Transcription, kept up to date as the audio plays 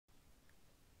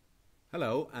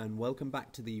Hello and welcome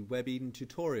back to the WebEden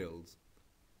tutorials.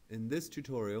 In this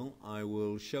tutorial I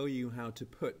will show you how to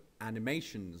put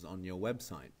animations on your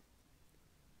website.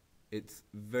 It's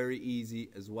very easy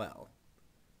as well.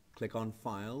 Click on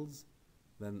Files,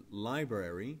 then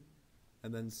Library,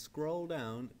 and then scroll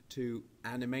down to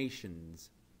Animations.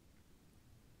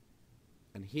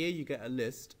 And here you get a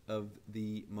list of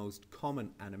the most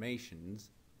common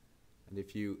animations, and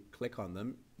if you click on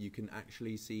them you can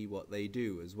actually see what they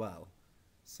do as well.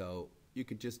 So you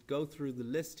could just go through the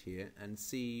list here and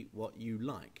see what you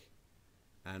like.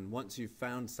 And once you've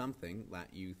found something that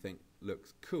you think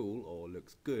looks cool or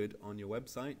looks good on your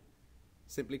website,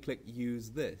 simply click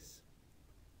Use This.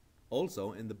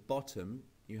 Also in the bottom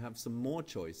you have some more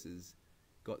choices.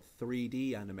 Got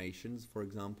 3D animations, for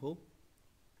example.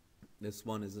 This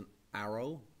one is an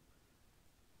arrow.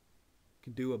 You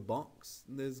can do a box.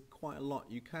 There's quite a lot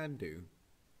you can do.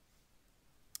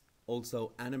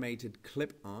 Also, animated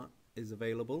clip art is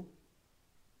available,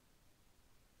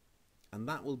 and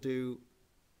that will do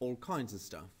all kinds of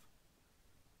stuff.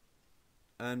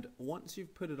 And once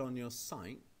you've put it on your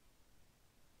site,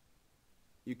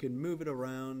 you can move it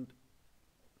around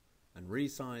and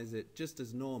resize it just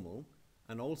as normal.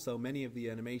 And also many of the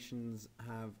animations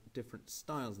have different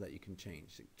styles that you can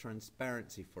change.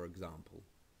 Transparency, for example,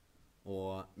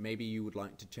 or maybe you would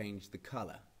like to change the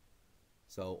color.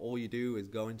 So all you do is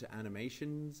go into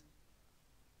Animations,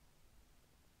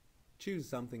 choose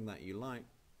something that you like,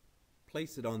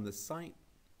 place it on the site,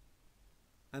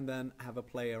 and then have a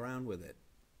play around with it.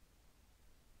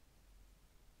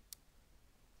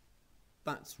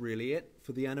 That's really it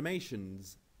for the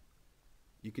animations.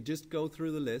 You could just go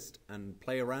through the list and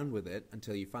play around with it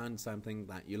until you find something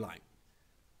that you like.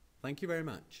 Thank you very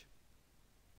much.